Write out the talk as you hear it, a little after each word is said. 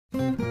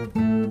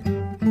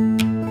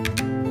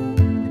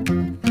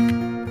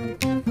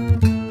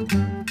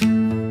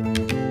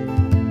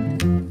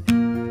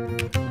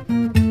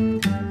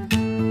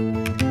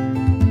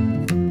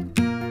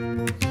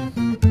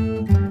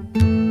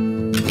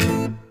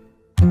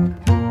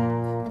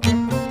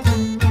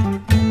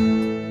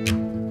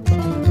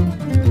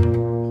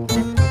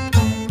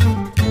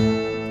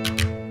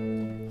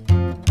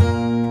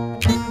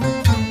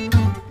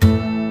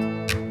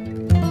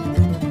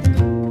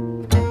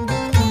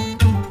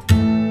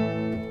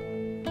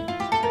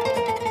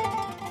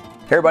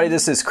Hey everybody,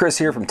 this is Chris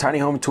here from Tiny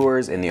Home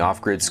Tours in the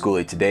Off-Grid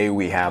Schoolie. Today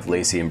we have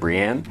Lacy and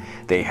Brianne.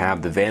 They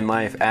have the Van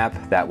Life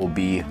app that will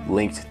be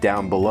linked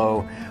down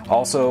below.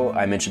 Also,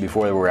 I mentioned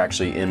before that we're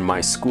actually in my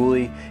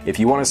schoolie. If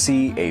you want to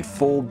see a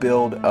full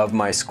build of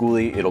my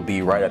schoolie, it'll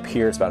be right up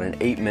here. It's about an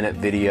 8-minute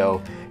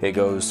video. It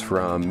goes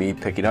from me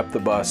picking up the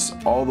bus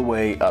all the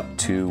way up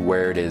to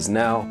where it is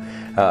now.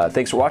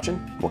 Thanks for watching.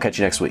 We'll catch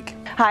you next week.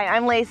 Hi,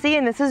 I'm Lacy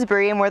and this is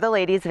Bri and we're the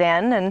ladies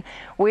van, and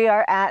we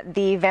are at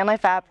the Van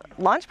Life app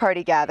launch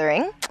party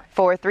gathering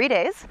for 3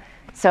 days.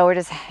 So we're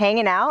just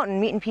hanging out and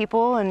meeting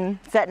people and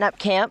setting up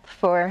camp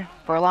for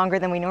longer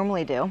than we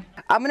normally do.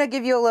 I'm gonna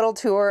give you a little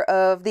tour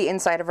of the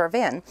inside of our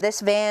van.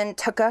 This van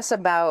took us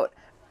about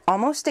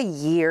almost a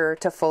year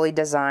to fully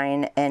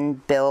design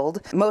and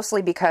build,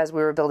 mostly because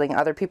we were building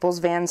other people's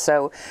vans,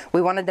 so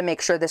we wanted to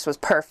make sure this was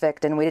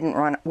perfect and we didn't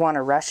want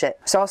to rush it.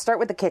 So I'll start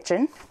with the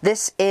kitchen.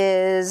 This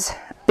is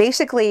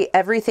basically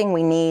everything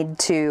we need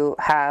to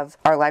have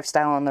our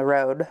lifestyle on the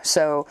road.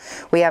 So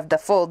we have the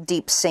full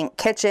deep sink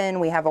kitchen,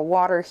 we have a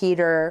water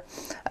heater,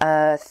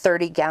 a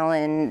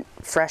 30-gallon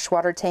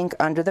freshwater tank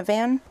under the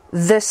van.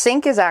 The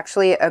sink is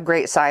actually a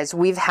great size.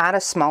 We've had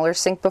a smaller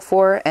sink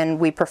before and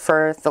we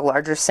prefer the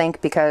larger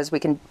sink because we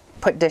can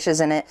put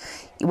dishes in it.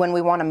 When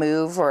we want to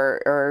move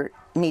or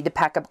need to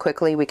pack up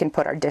quickly, we can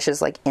put our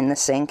dishes like in the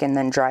sink and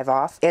then drive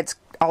off. It's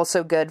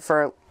also good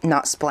for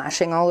not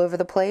splashing all over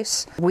the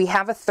place. We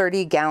have a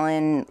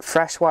 30-gallon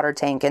freshwater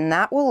tank and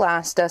that will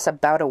last us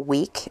about a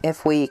week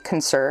if we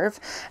conserve,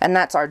 and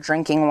that's our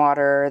drinking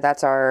water,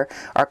 that's our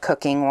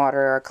cooking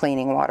water, our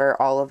cleaning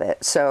water, all of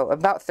it. So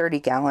about 30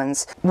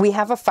 gallons. We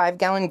have a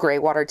 5-gallon gray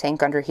water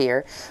tank under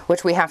here,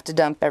 which we have to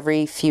dump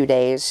every few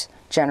days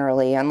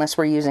generally. Unless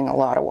we're using a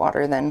lot of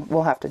water, then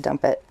we'll have to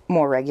dump it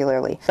more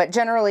regularly. But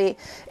generally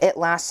it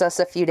lasts us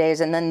a few days,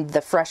 and then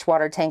the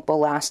freshwater tank will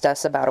last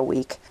us about a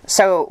week.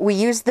 So we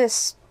use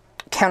this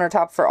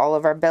countertop for all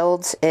of our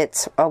builds.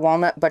 It's a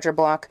walnut butcher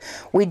block.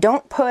 We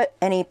don't put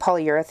any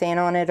polyurethane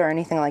on it or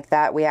anything like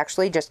that. We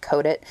actually just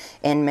coat it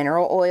in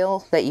mineral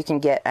oil that you can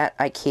get at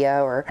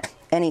IKEA or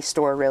any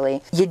store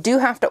really. You do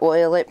have to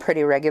oil it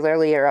pretty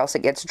regularly or else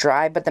it gets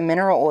dry, but the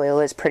mineral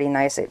oil is pretty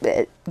nice.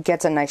 It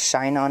gets a nice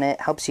shine on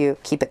it, helps you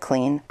keep it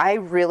clean. I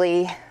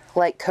really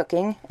like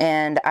cooking,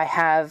 and I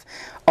have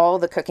all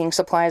the cooking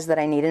supplies that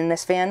I need in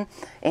this van,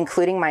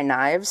 including my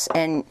knives,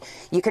 and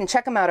you can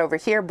check them out over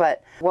here.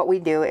 But what we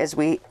do is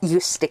we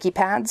use sticky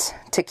pads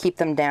to keep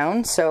them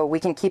down, so we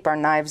can keep our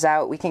knives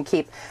out, we can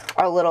keep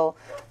our little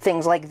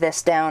things like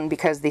this down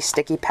because these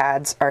sticky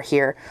pads are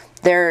here.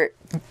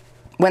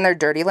 When they're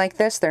dirty like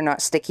this, they're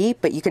not sticky,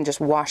 but you can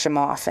just wash them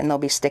off and they'll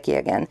be sticky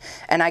again.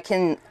 And I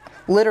can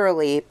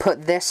literally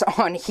put this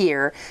on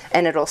here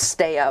and it'll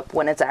stay up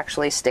when it's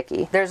actually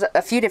sticky. There's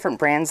a few different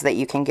brands that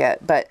you can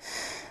get, but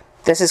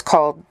this is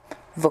called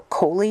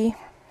Hoadley,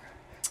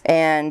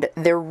 and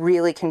they're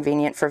really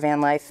convenient for van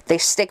life. They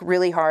stick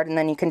really hard and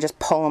then you can just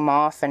pull them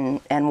off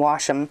and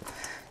wash them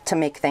to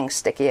make things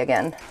sticky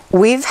again.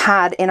 We've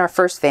had, in our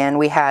first van,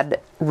 we had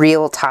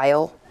real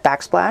tile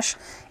backsplash,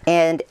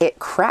 and it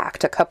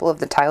cracked. A couple of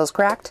the tiles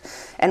cracked,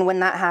 and when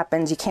that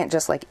happens you can't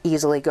just like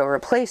easily go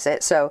replace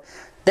it. So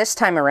this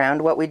time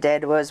around what we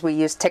did was we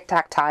used Tic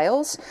Tac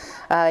tiles.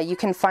 You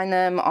can find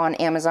them on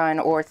Amazon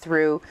or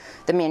through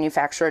the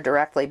manufacturer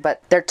directly,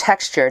 but they're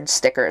textured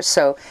stickers,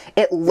 so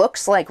it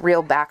looks like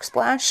real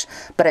backsplash,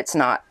 but it's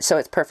not, so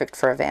it's perfect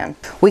for a van.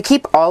 We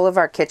keep all of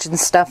our kitchen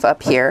stuff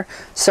up here,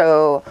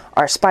 so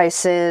our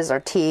spices,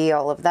 our tea,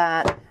 all of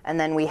that, and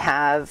then we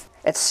have,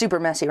 it's super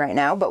messy right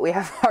now, but we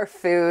have our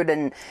food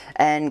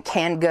and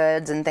canned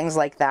goods and things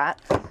like that.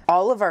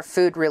 All of our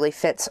food really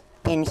fits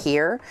in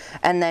here,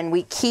 and then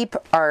we keep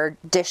our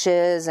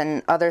dishes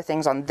and other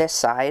things on this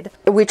side.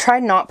 We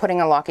tried not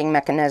putting a locking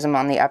mechanism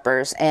on the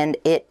uppers, and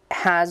it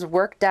has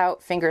worked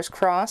out, fingers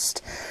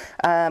crossed,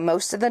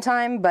 most of the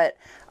time, but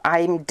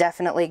I'm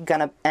definitely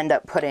gonna end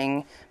up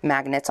putting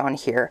magnets on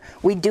here.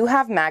 We do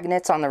have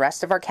magnets on the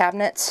rest of our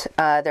cabinets.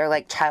 They're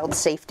like child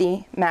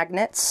safety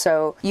magnets,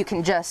 so you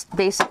can just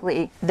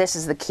basically, this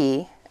is the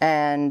key,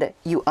 and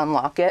you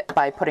unlock it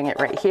by putting it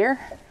right here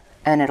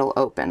and it'll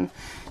open.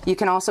 You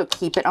can also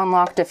keep it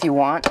unlocked if you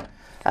want.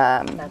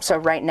 So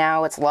right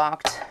now it's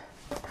locked,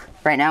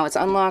 right now it's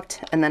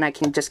unlocked, and then I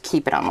can just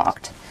keep it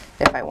unlocked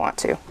if I want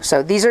to.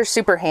 So these are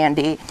super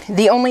handy.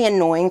 The only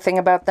annoying thing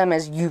about them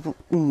is you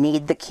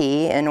need the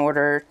key in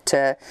order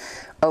to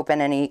open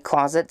any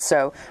closet.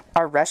 So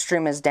our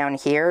restroom is down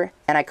here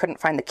and I couldn't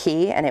find the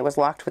key and it was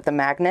locked with the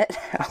magnet.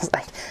 I was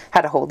like,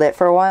 had to hold it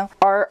for a while.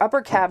 Our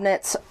upper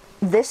cabinets,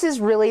 this is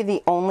really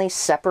the only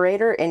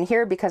separator in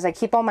here because I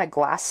keep all my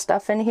glass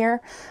stuff in here,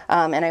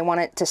 and I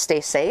want it to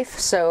stay safe.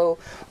 So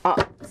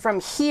from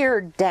here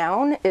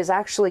down is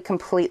actually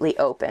completely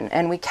open,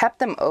 and we kept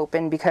them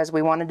open because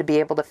we wanted to be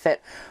able to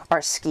fit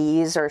our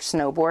skis or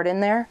snowboard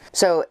in there.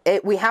 So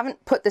we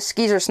haven't put the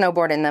skis or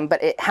snowboard in them,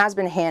 but it has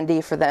been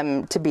handy for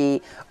them to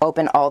be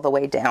open all the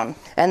way down.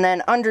 And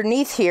then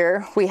underneath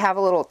here we have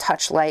a little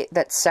touch light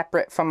that's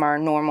separate from our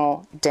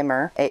normal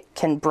dimmer. It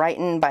can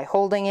brighten by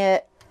holding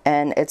it,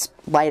 and it's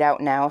light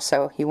out now,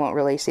 so you won't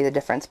really see the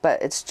difference,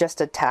 but it's just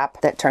a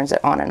tap that turns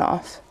it on and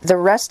off. The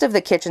rest of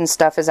the kitchen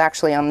stuff is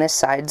actually on this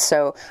side,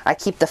 so I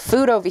keep the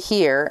food over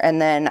here,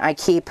 and then I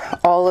keep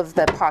all of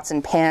the pots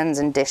and pans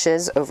and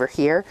dishes over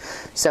here.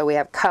 So we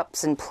have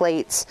cups and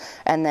plates,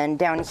 and then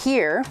down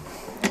here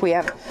we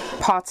have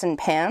pots and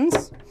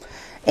pans.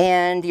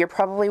 And you're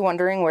probably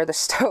wondering where the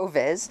stove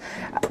is.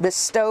 The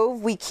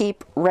stove we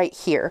keep right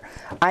here.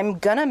 I'm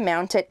gonna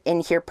mount it in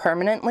here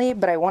permanently,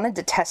 but I wanted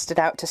to test it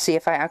out to see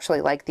if I actually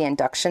like the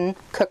induction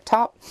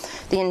cooktop.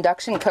 The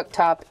induction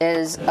cooktop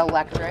is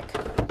electric,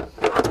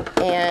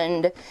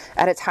 and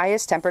at its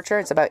highest temperature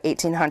it's about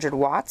 1800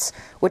 watts,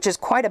 which is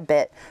quite a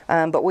bit,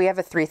 but we have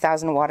a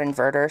 3000 watt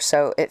inverter,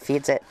 so it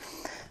feeds it.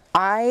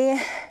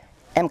 I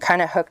am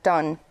kind of hooked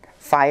on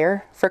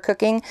fire for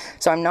cooking,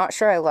 so I'm not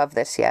sure I love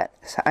this yet.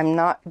 So I'm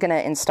not gonna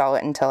install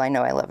it until I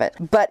know I love it.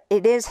 But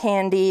it is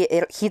handy.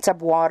 It heats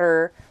up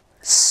water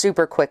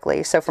super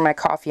quickly. So for my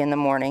coffee in the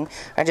morning,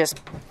 I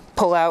just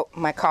pull out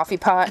my coffee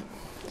pot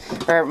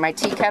or my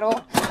tea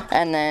kettle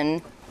and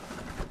then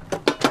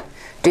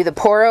do the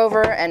pour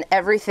over, and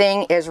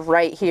everything is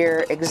right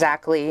here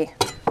exactly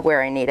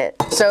where I need it.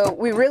 So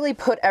we really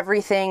put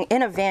everything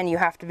in a van. You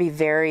have to be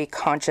very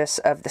conscious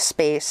of the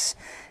space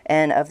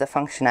and of the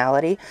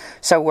functionality.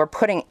 So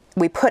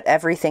we put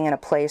everything in a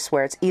place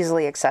where it's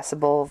easily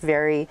accessible,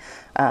 very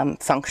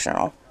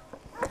functional.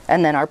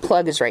 And then our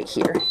plug is right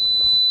here.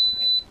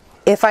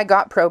 If I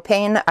got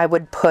propane, I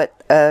would put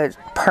a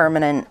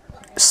permanent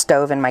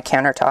stove in my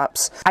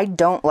countertops. I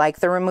don't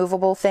like the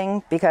removable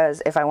thing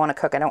because if I want to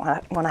cook, I don't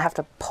want to have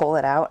to pull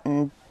it out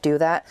and do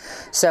that.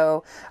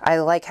 So I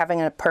like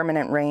having a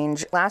permanent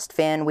range. Last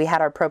van, we had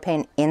our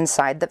propane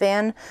inside the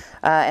van,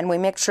 and we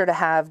make sure to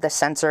have the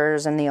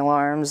sensors and the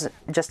alarms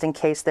just in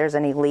case there's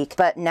any leak.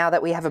 But now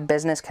that we have a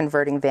business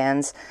converting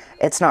vans,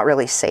 it's not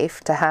really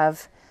safe to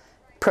have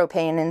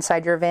propane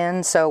inside your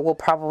van, so we'll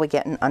probably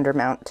get an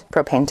undermount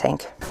propane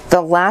tank.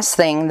 The last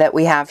thing that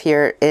we have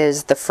here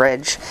is the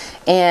fridge,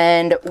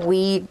 and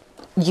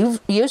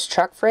you've used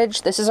truck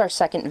fridge. This is our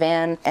second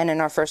van, and in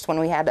our first one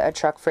we had a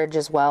truck fridge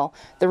as well.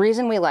 The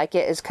reason we like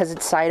it is because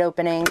it's side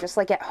opening. Just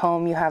like at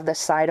home you have the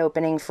side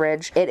opening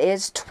fridge. It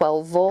is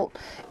 12 volt,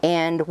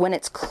 and when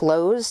it's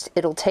closed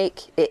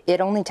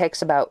it only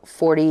takes about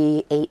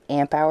 48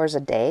 amp hours a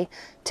day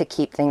to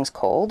keep things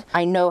cold.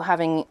 I know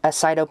having a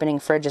side opening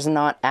fridge is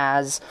not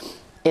as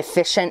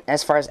efficient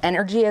as far as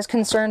energy is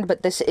concerned,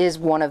 but this is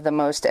one of the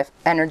most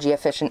energy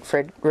efficient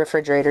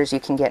refrigerators you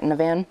can get in a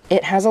van.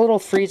 It has a little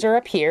freezer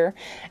up here,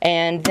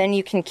 and then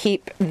you can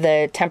keep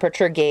the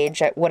temperature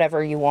gauge at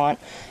whatever you want,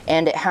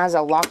 and it has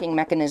a locking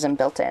mechanism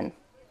built in.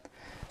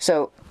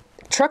 So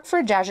truck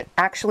fridge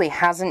actually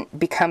hasn't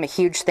become a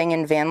huge thing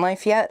in van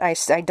life yet. I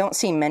don't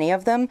see many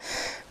of them,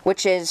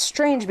 which is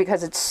strange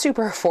because it's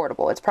super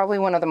affordable. It's probably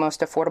one of the most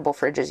affordable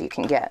fridges you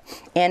can get,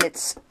 and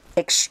it's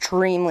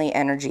extremely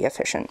energy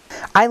efficient.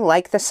 I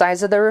like the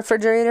size of the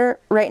refrigerator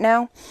right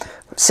now.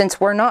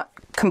 Since we're not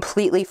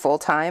completely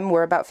full-time,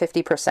 we're about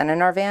 50%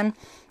 in our van.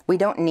 We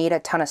don't need a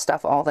ton of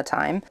stuff all the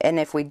time, and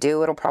if we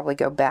do, it'll probably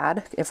go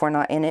bad if we're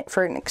not in it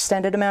for an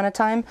extended amount of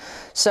time.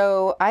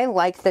 So I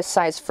like this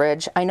size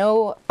fridge. I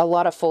know a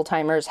lot of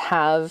full-timers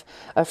have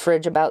a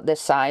fridge about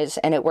this size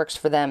and it works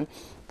for them.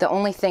 The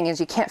only thing is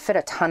you can't fit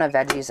a ton of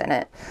veggies in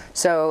it.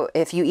 So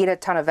if you eat a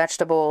ton of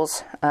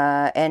vegetables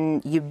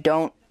and you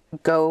don't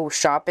go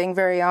shopping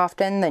very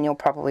often, then you'll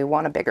probably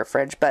want a bigger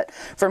fridge. But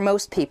for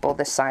most people,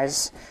 this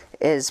size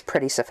is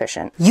pretty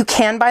sufficient. You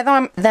can buy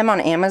them on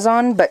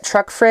Amazon, but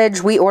truck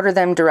fridge, we order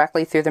them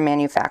directly through the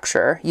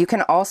manufacturer. You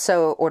can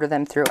also order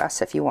them through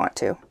us if you want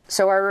to.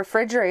 So our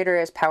refrigerator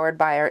is powered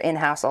by our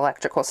in-house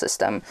electrical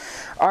system.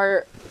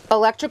 Our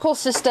electrical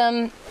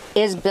system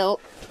is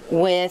built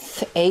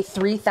with a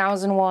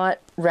 3000 watt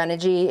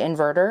Renogy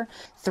inverter,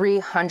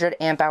 300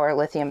 amp hour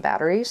lithium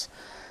batteries.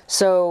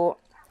 So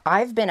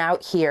I've been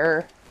out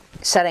here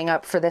setting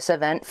up for this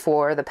event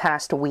for the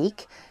past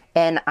week,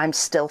 and I'm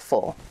still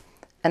full.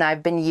 And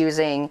I've been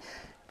using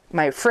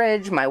my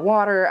fridge, my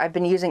water, I've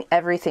been using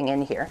everything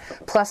in here.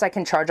 Plus I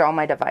can charge all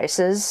my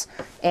devices,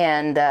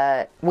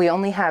 and we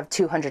only have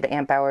 200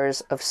 amp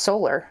hours of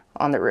solar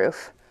on the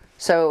roof.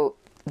 So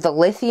the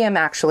lithium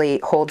actually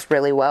holds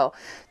really well.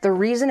 The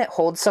reason it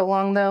holds so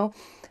long though,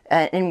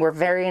 and we're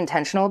very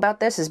intentional about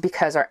this, is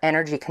because our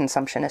energy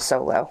consumption is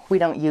so low. We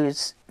don't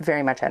use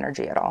very much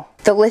energy at all.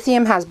 The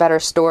lithium has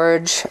better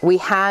storage. We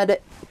had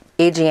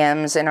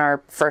AGMs in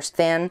our first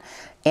van,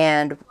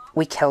 and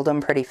we killed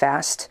them pretty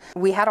fast.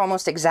 We had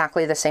almost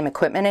exactly the same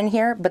equipment in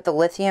here, but the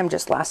lithium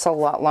just lasts a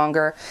lot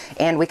longer,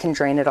 and we can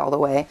drain it all the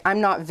way.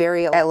 I'm not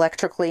very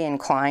electrically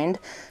inclined,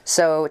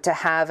 so to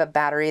have a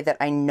battery that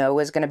I know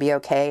is going to be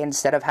okay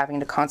instead of having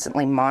to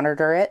constantly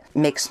monitor it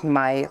makes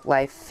my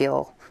life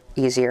feel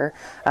easier.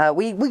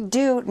 We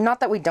do, not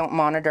that we don't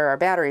monitor our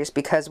batteries,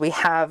 because we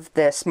have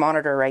this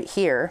monitor right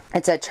here.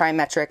 It's a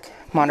trimetric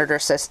monitor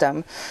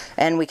system,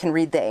 and we can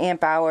read the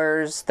amp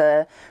hours,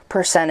 the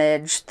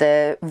percentage,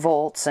 the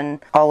volts, and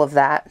all of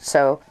that.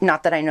 So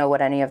not that I know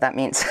what any of that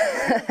means.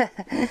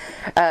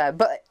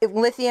 But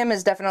lithium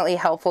is definitely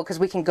helpful because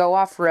we can go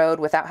off-road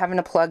without having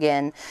to plug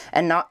in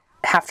and not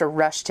have to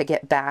rush to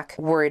get back,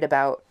 worried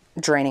about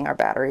draining our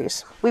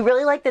batteries. We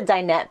really like the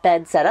dinette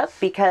bed setup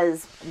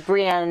because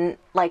Brienne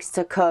likes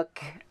to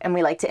cook and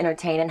we like to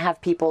entertain and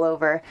have people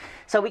over.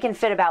 So we can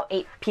fit about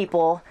 8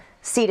 people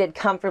seated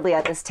comfortably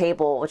at this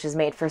table, which is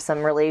made for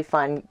some really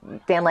fun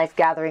van life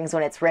gatherings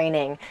when it's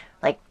raining,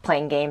 like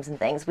playing games and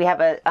things. We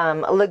have a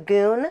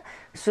Lagoon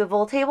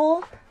swivel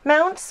table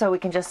mount, so we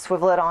can just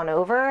swivel it on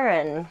over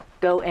and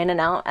go in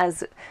and out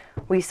as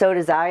we so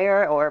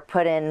desire, or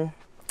put in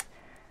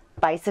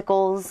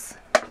bicycles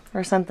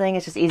or something.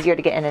 It's just easier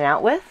to get in and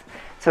out with,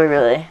 so we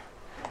really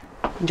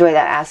enjoy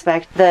that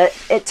aspect.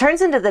 It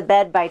turns into the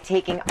bed by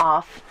taking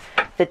off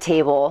the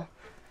table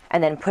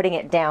and then putting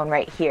it down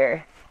right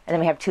here, and then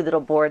we have 2 little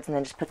boards and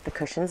then just put the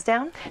cushions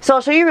down. So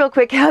I'll show you real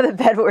quick how the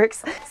bed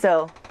works.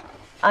 So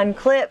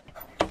unclip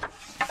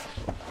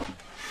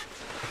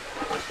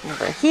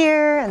over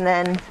here and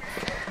then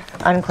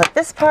unclip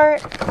this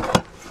part,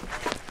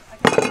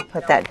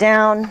 put that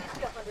down.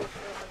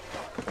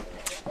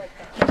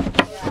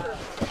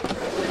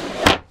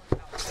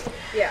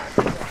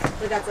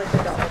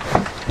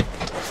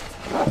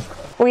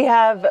 We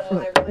have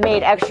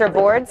made extra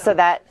boards so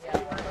that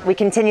we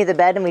continue the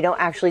bed and we don't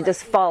actually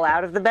just fall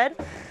out of the bed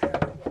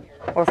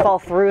or fall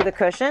through the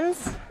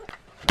cushions.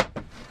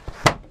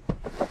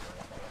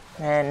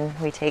 Then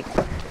we take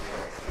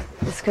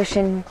this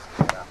cushion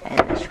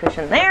and this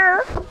cushion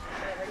there.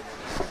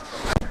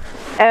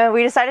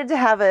 We decided to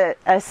have a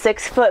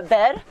 6-foot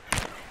bed,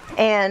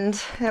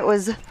 and it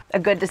was a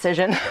good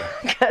decision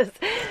because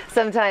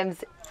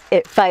sometimes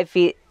 5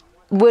 feet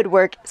would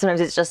work. Sometimes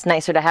it's just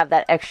nicer to have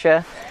that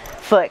extra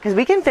foot because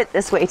we can fit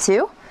this way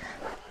too.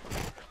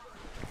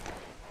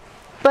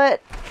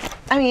 But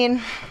I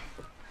mean,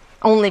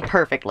 only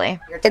perfectly.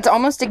 It's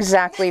almost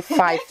exactly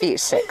 5 feet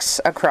 6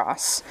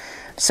 across.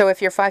 So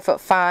if you're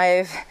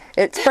 5'5",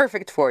 it's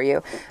perfect for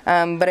you.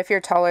 But if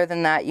you're taller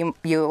than that,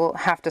 you'll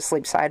have to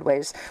sleep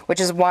sideways, which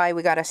is why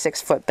we got a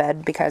 6-foot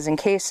bed, because in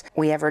case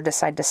we ever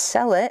decide to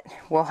sell it,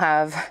 we'll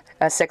have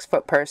a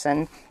 6-foot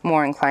person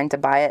more inclined to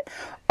buy it.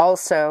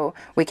 Also,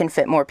 we can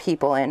fit more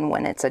people in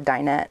when it's a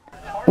dinette.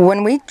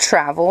 When we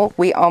travel,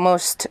 we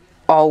almost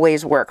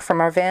always work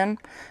from our van.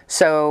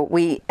 So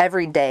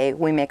every day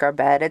we make our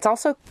bed. It's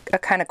also a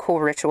kind of cool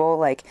ritual,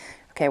 like,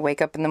 okay,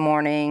 wake up in the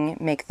morning,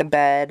 make the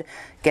bed,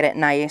 get it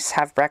nice,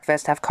 have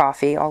breakfast, have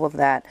coffee, all of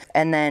that.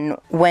 And then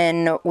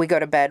when we go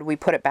to bed, we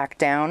put it back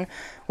down.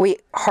 We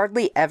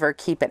hardly ever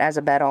keep it as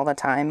a bed all the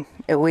time.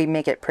 We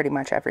make it pretty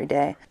much every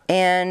day.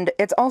 And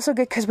it's also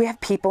good because we have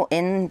people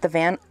in the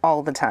van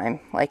all the time.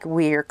 Like,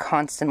 we're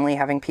constantly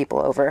having people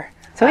over.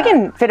 So we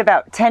can fit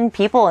about 10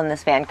 people in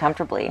this van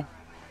comfortably,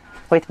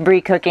 with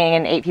Bri cooking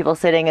and 8 people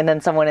sitting and then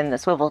someone in the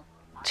swivel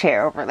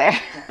chair over there.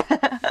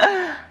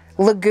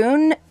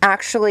 Lagoon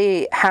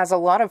actually has a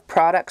lot of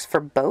products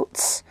for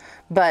boats,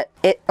 but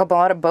a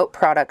lot of boat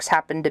products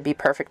happen to be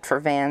perfect for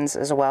vans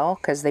as well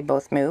because they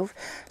both move.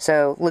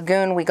 So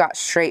Lagoon we got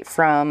straight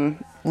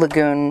from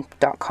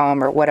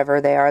lagoon.com or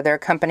whatever they are. They're a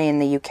company in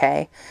the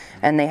UK,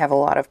 and they have a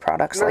lot of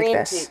products like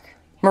this.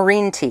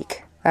 Marine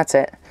Teak, that's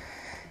it.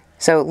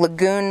 So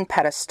Lagoon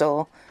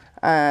Pedestal,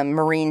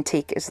 Marine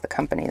Teak is the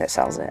company that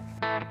sells it.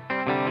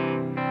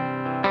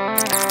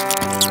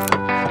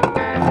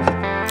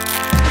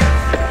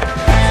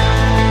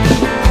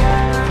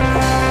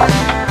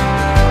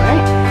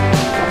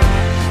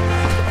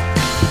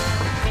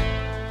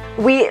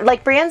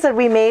 Like Brienne said,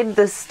 we made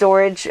the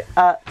storage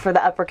for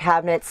the upper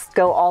cabinets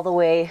go all the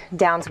way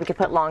down so we could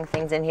put long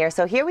things in here.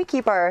 So here we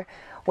keep our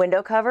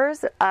window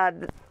covers.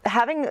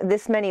 Having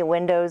this many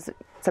windows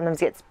sometimes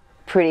gets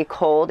pretty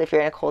cold if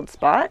you're in a cold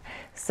spot.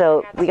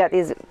 So we got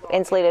these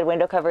insulated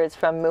window covers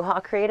from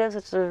Muha Creatives,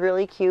 which is a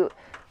really cute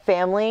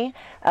family,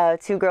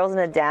 2 girls and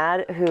a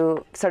dad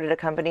who started a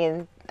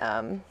company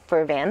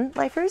for van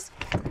lifers.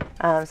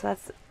 So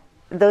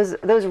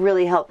those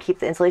really help keep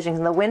the insulation.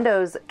 And the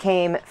windows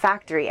came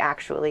factory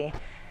actually,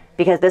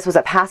 because this was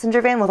a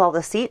passenger van with all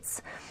the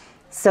seats.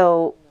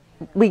 So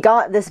we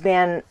got this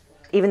van,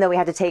 even though we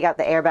had to take out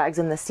the airbags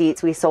and the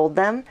seats, we sold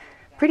them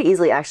pretty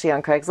easily actually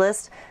on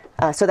Craigslist,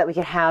 so that we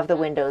could have the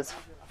windows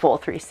full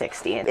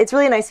 360. And it's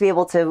really nice to be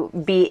able to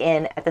be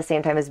in at the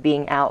same time as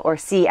being out, or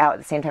see out at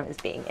the same time as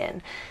being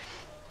in.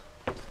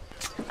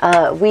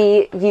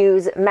 We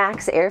use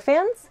Max air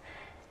fans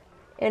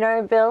in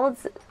our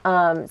builds,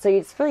 so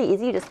it's really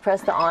easy. You just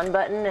press the on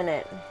button and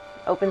it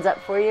opens up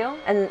for you.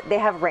 And they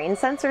have rain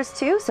sensors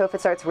too, so if it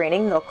starts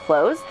raining, they'll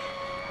close,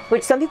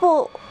 which some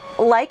people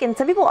like and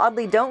some people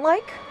oddly don't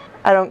like.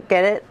 I don't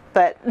get it,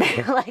 but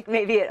like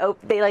maybe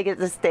they like it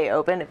to stay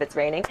open if it's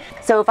raining.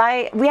 So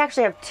we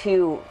actually have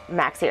 2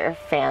 Max Air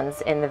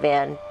fans in the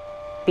van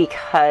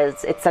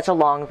because it's such a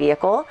long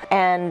vehicle.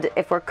 And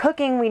if we're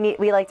cooking,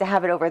 we like to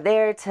have it over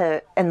there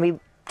and we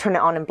turn it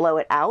on and blow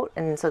it out,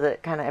 and so that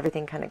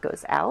everything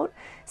goes out.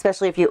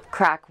 Especially if you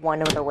crack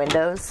one of the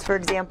windows, for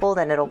example,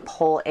 then it'll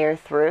pull air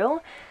through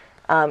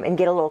and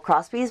get a little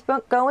crosspiece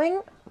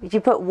going. If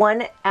you put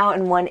one out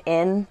and one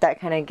in, that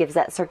kind of gives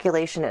that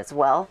circulation as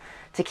well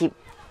to keep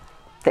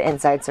the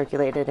inside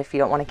circulated if you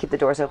don't want to keep the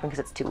doors open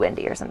because it's too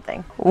windy or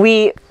something.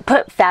 We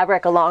put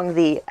fabric along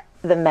the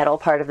metal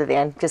part of the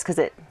van just because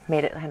it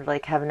made it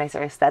have a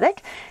nicer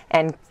aesthetic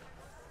and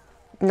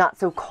not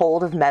so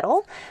cold of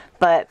metal.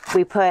 But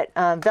we put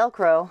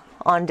Velcro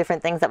on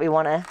different things that we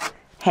want to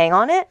hang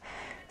on it.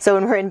 So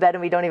when we're in bed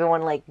and we don't even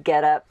want to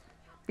get up,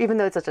 even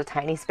though it's such a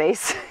tiny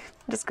space,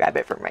 just grab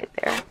it from right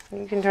there.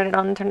 You can turn it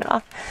on and turn it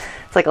off.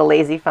 It's like a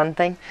lazy fun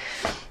thing.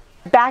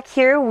 Back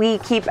here we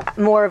keep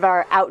more of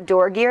our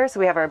outdoor gear. So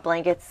we have our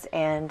blankets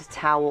and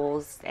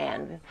towels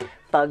and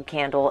bug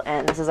candle,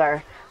 and this is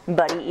our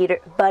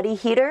buddy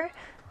heater,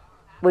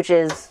 which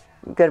is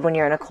good when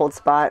you're in a cold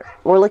spot.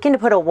 We're looking to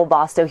put a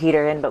Webasto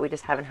heater in, but we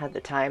just haven't had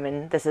the time,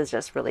 and this is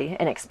just really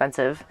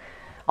inexpensive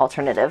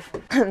alternative.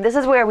 This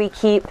is where we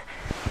keep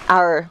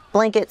our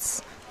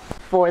blankets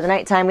for the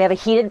nighttime. We have a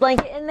heated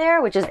blanket in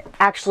there, which is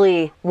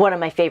actually one of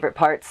my favorite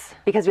parts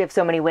because we have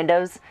so many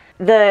windows.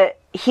 The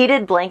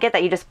heated blanket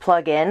that you just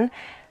plug in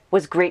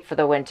was great for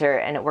the winter,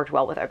 and it worked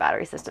well with our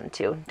battery system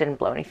too. Didn't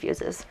blow any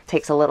fuses.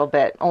 Takes only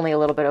a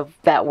little bit of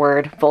that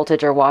word,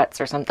 voltage or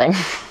watts or something.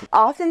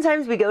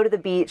 Oftentimes we go to the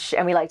beach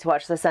and we like to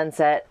watch the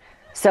sunset.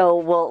 So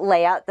we'll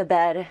lay out the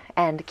bed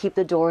and keep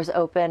the doors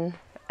open,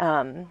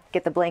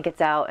 get the blankets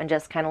out, and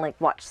just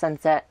watch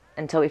sunset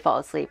until we fall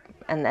asleep,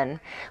 and then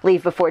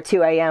leave before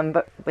 2 a.m.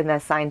 but when the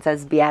sign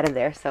says be out of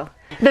there. So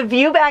the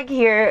view back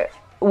here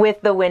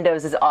with the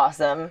windows is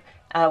awesome.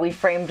 We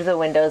framed the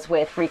windows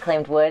with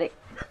reclaimed wood.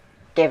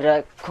 Gave it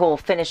a cool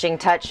finishing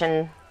touch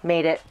and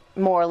made it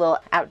more a little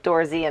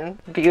outdoorsy and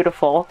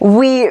beautiful.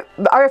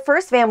 Our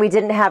first van, we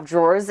didn't have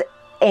drawers,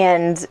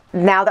 and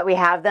now that we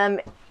have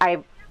them,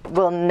 I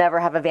will never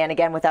have a van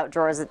again without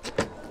drawers. It's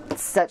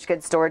such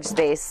good storage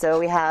space. So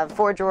we have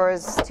 4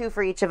 drawers, 2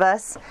 for each of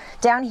us.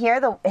 Down here,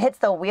 it hits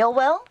the wheel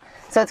well,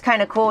 so it's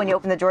kind of cool. When you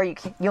open the drawer, you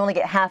only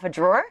get half a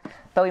drawer,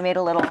 but we made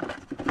a little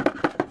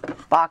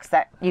box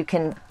that you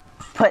can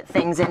put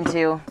things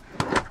into,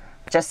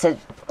 because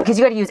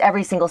you got to use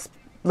every single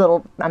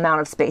little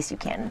amount of space you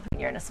can when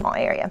you're in a small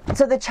area.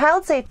 So the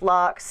child-safe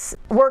locks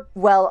work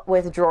well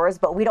with drawers,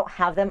 but we don't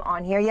have them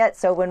on here yet.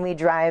 So when we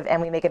drive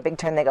and we make a big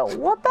turn, they go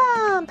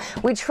whoop-bam.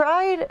 We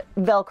tried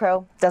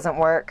Velcro, doesn't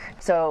work.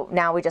 So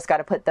now we just got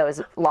to put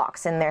those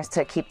locks in there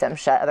to keep them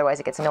shut.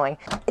 Otherwise it gets annoying.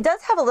 It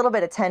does have a little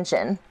bit of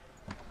tension,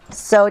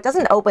 so it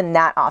doesn't open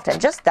that often.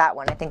 Just that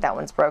one, I think that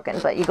one's broken.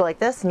 But you go like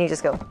this and you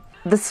just go.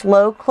 The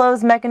slow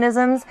close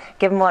mechanisms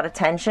give them a lot of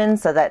tension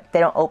so that they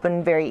don't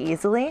open very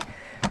easily.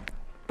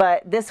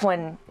 But this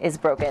one is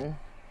broken,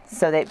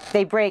 so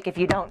they break if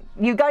you don't.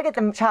 You gotta get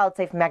the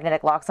child-safe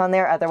magnetic locks on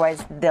there,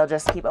 otherwise they'll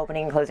just keep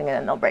opening and closing and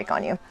then they'll break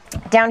on you.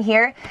 Down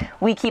here,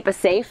 we keep a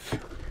safe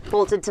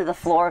bolted to the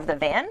floor of the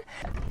van,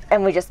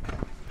 and we just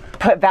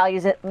put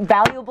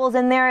valuables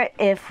in there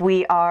if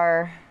we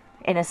are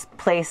in a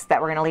place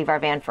that we're gonna leave our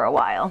van for a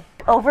while.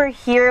 Over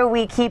here,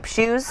 we keep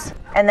shoes,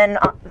 and then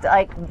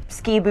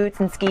ski boots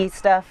and ski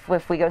stuff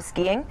if we go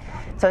skiing.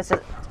 So it's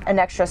just an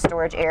extra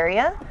storage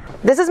area.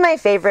 This is my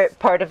favorite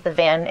part of the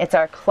van. It's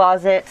our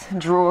closet,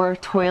 drawer,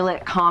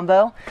 toilet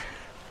combo.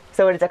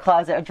 So it's a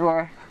closet, a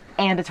drawer,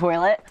 and a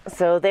toilet.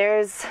 So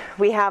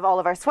we have all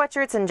of our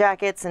sweatshirts and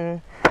jackets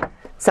and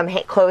some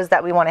clothes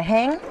that we want to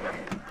hang.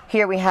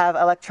 Here we have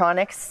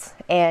electronics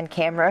and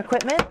camera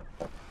equipment.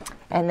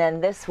 And then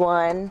this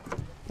one,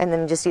 and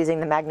then just using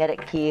the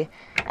magnetic key.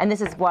 And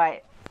this is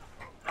why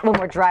when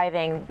we're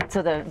driving,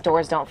 so the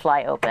doors don't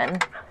fly open.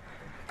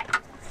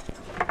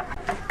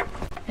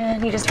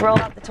 And you just roll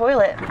out the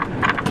toilet.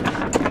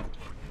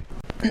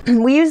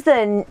 We use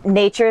the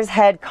Nature's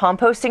Head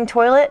composting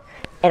toilet,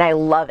 and I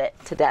love it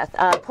to death.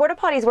 Porta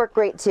potties work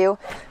great too,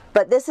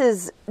 but this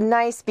is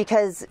nice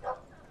because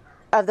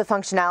of the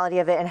functionality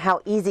of it and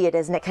how easy it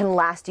is, and it can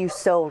last you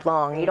so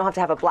long. You don't have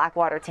to have a black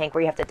water tank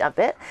where you have to dump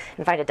it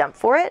and find a dump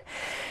for it.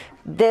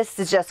 This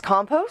is just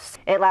compost.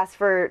 It lasts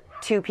for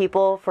 2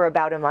 people for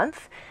about a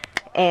month,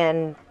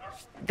 and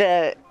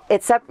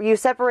you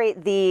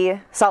separate the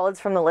solids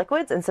from the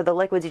liquids, and so the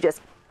liquids you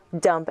just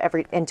dump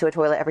into a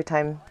toilet every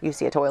time you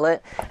see a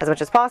toilet as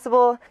much as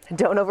possible.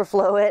 Don't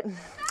overflow it.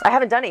 I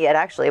haven't done it yet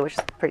actually, which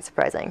is pretty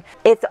surprising.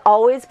 It's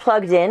always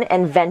plugged in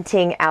and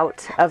venting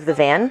out of the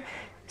van,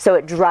 so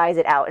it dries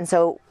it out. And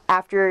so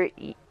after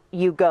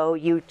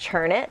you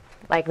churn it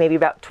like maybe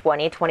about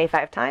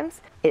 20-25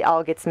 times. It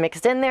all gets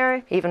mixed in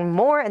there even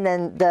more, and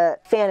then the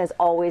fan is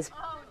always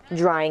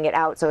drying it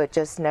out, so it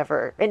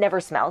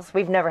never smells.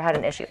 We've never had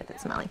an issue with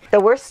it smelling. The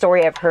worst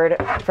story I've heard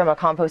from a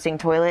composting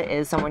toilet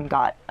is someone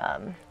got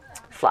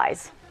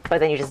flies, but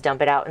then you just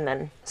dump it out and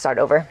then start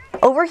over.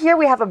 Over here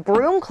we have a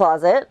broom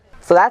closet,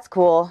 so that's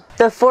cool.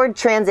 The Ford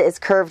Transit is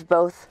curved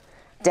both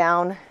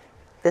down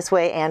this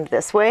way and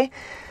this way,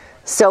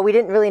 So we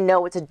didn't really know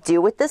what to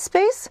do with this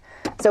space.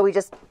 So we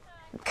just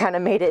kind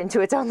of made it into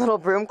its own little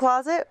broom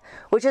closet,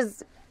 which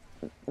is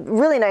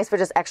really nice for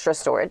just extra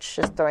storage,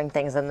 just throwing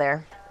things in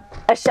there.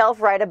 A shelf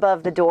right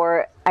above the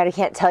door. I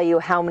can't tell you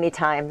how many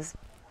times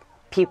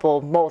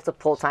people,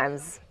 multiple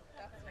times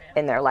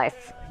in their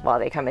life while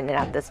they come in and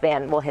out this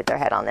van, will hit their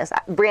head on this.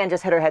 Brianne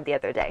just hit her head the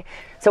other day.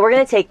 So we're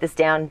gonna take this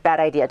down. Bad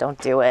idea, don't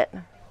do it.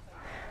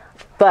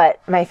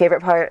 But my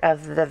favorite part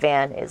of the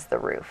van is the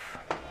roof.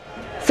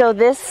 So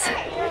this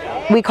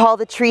we call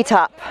the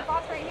treetop.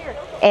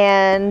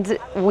 And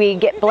we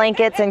get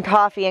blankets and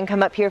coffee and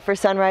come up here for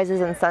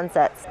sunrises and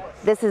sunsets.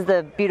 This is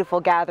the beautiful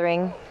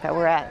gathering that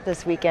we're at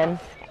this weekend.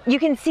 You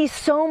can see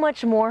so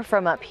much more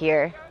from up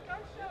here.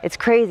 It's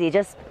crazy,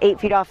 just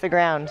 8 feet off the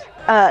ground.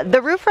 The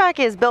roof rack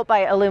is built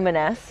by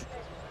Aluminess,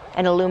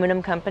 an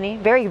aluminum company.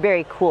 Very,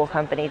 very cool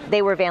company.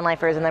 They were van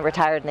lifers and then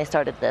retired and they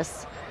started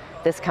this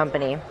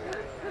company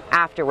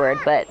afterward,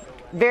 but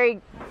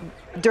very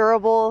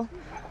durable,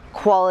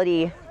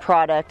 quality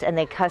product, and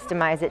they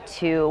customize it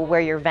to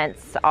where your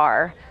vents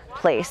are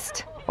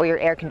placed, or your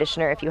air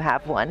conditioner if you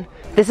have one.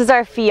 This is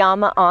our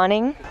Fiamma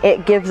awning.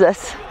 It gives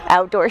us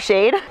outdoor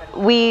shade.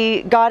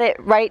 We got it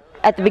right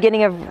at the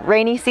beginning of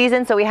rainy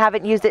season, so we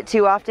haven't used it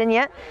too often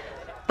yet,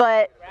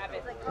 but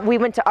we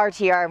went to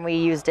RTR and we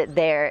used it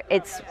there.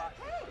 It's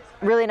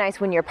really nice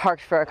when you're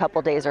parked for a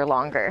couple days or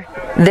longer.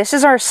 This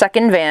is our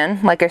second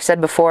van, like I said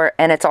before,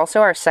 and it's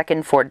also our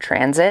second Ford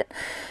Transit.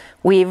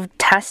 We've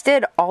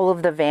tested all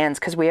of the vans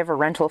because we have a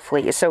rental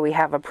fleet. So we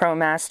have a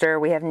ProMaster,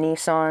 we have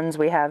Nissans,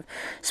 we have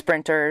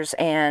Sprinters,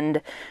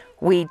 and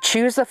we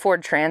choose the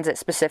Ford Transit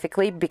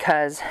specifically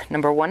because,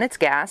 number one, it's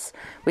gas.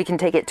 We can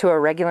take it to a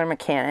regular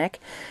mechanic,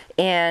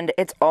 and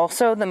it's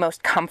also the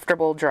most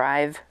comfortable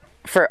drive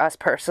for us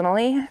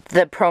personally.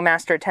 The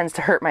ProMaster tends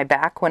to hurt my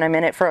back when I'm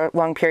in it for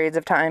long periods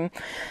of time.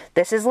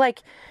 This is like,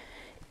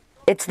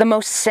 it's the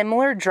most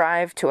similar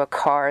drive to a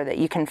car that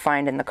you can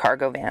find in the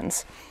cargo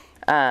vans.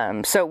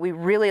 So we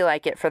really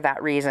like it for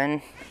that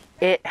reason.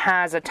 It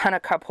has a ton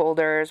of cup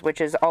holders, which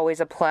is always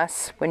a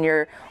plus when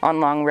you're on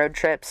long road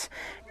trips.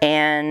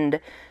 And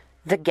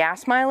the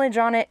gas mileage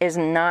on it is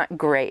not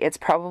great. It's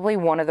probably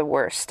one of the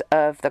worst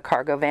of the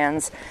cargo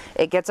vans.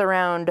 It gets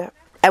around,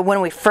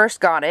 when we first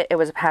got it, it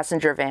was a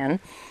passenger van,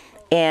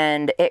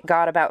 and it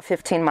got about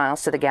 15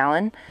 miles to the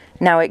gallon.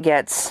 Now it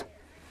gets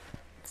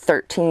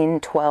 13,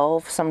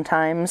 12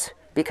 sometimes,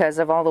 because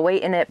of all the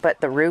weight in it, but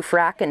the roof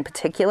rack in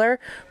particular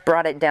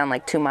brought it down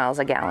like 2 miles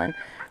a gallon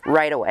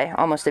right away,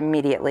 almost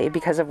immediately,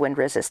 because of wind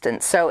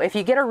resistance. So if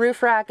you get a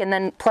roof rack, and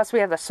then plus we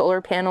have the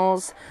solar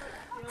panels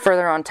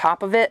further on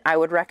top of it, I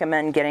would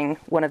recommend getting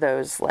one of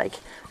those like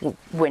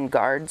wind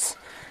guards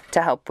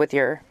to help with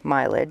your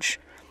mileage.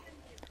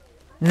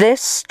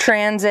 This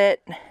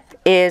Transit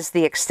is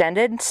the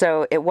extended,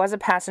 so it was a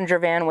passenger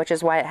van, which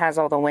is why it has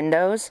all the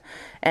windows,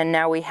 and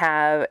now we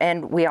have,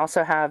 and we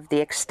also have the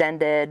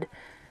extended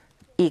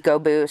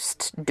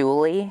Ecoboost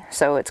dually,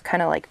 so it's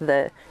kind of like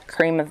the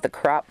cream of the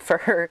crop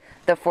for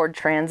the Ford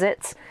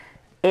Transits.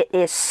 It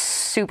is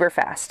super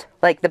fast.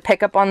 Like, the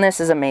pickup on this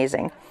is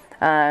amazing.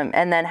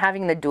 And then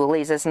having the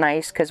duallies is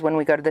nice because when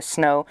we go to the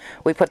snow,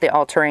 we put the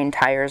all-terrain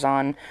tires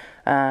on,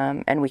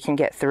 and we can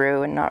get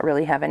through and not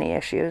really have any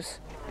issues.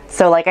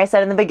 So like I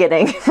said in the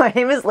beginning, my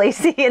name is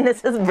Lacy and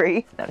this is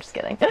Bri. No, I'm just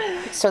kidding.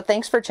 So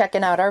thanks for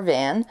checking out our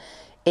van.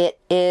 It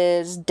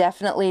is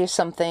definitely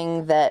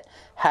something that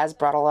has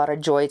brought a lot of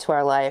joy to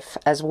our life,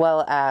 as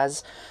well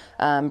as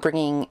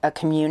bringing a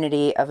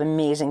community of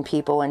amazing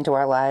people into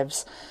our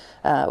lives.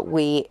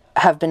 We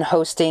have been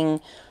hosting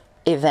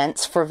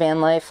events for van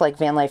life, like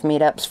van life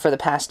meetups, for the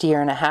past year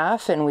and a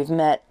half, and we've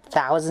met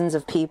thousands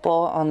of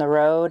people on the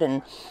road,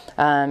 and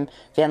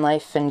van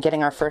life and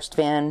getting our first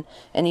van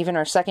and even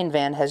our second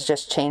van has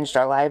just changed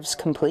our lives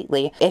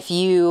completely. If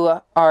you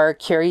are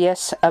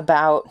curious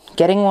about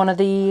getting one of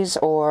these,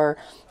 or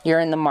you're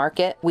in the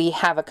market, we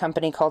have a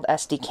company called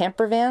SD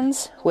Camper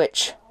Vans,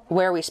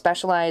 where we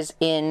specialize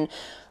in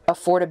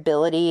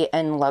affordability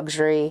and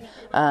luxury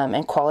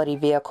and quality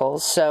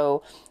vehicles.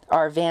 So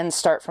our vans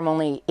start from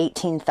only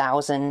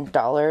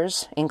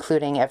 $18,000,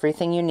 including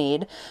everything you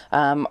need.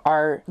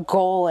 Our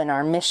goal and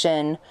our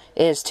mission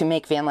is to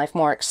make van life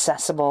more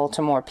accessible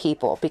to more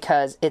people,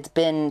 because it's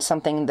been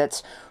something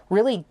that's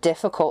really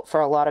difficult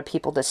for a lot of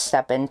people to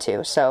step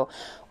into. So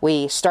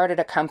we started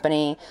a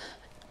company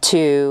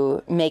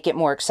to make it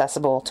more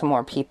accessible to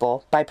more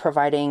people by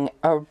providing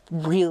a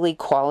really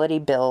quality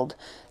build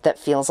that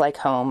feels like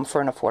home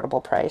for an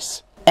affordable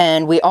price.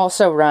 And we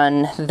also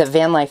run the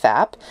Van Life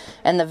app,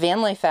 and the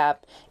Van Life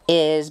app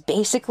is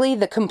basically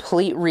the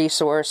complete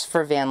resource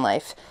for van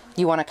life.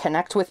 You want to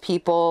connect with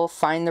people,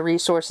 find the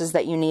resources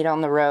that you need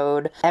on the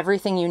road,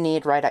 everything you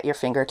need right at your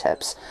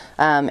fingertips.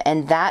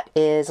 And that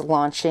is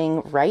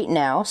launching right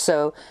now.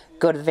 So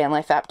go to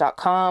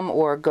thevanlifeapp.com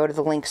or go to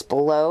the links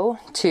below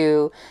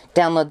to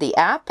download the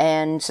app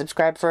and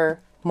subscribe for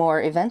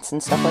more events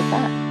and stuff like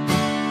that.